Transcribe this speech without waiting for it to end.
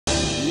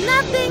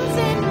Nothing's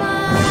in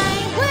my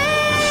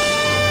way.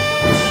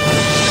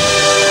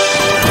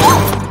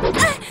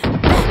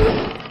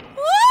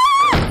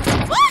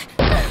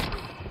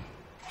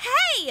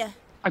 Hey!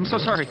 I'm so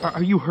sorry.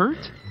 Are you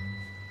hurt?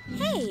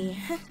 Hey.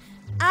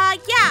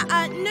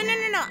 Yeah,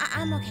 no,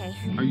 I'm okay.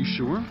 Are you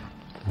sure?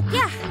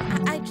 Yeah,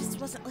 I just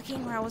wasn't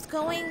looking where I was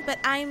going, but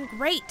I'm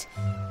great,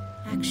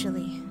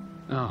 actually.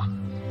 Oh,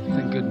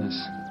 thank goodness.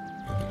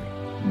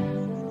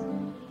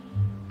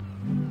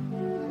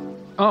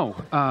 Oh,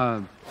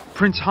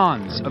 Prince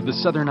Hans of the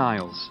Southern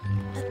Isles.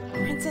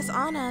 Princess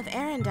Anna of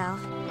Arendelle.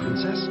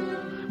 Princess?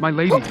 My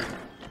lady.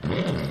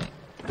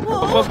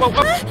 Whoa! Whoa.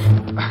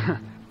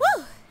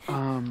 Woo!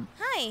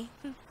 Hi.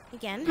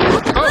 Again.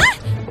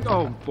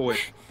 Oh, boy.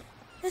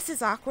 This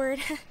is awkward.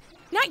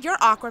 Not you're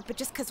awkward, but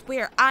just because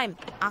I'm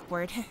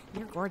awkward.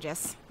 You're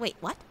gorgeous. Wait,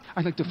 what?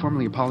 I'd like to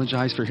formally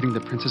apologize for hitting the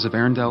Princess of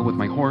Arendelle with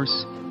my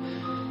horse.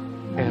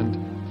 And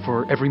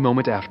for every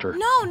moment after.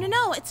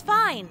 No, it's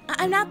fine.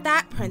 I'm not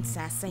that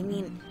princess. I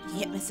mean, if you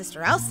hit my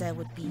sister Elsa, it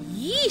would be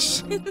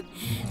yeesh.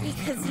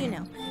 Because,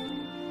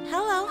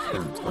 hello.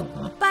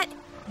 But,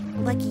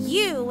 like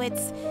you,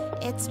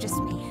 it's just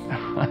me.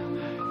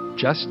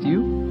 Just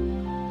you?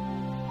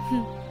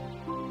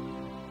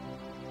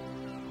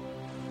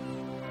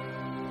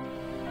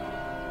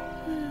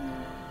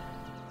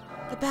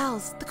 The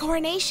bells, the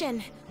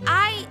coronation.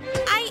 I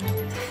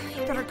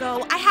better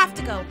go. I have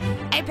to go.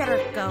 I better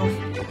go.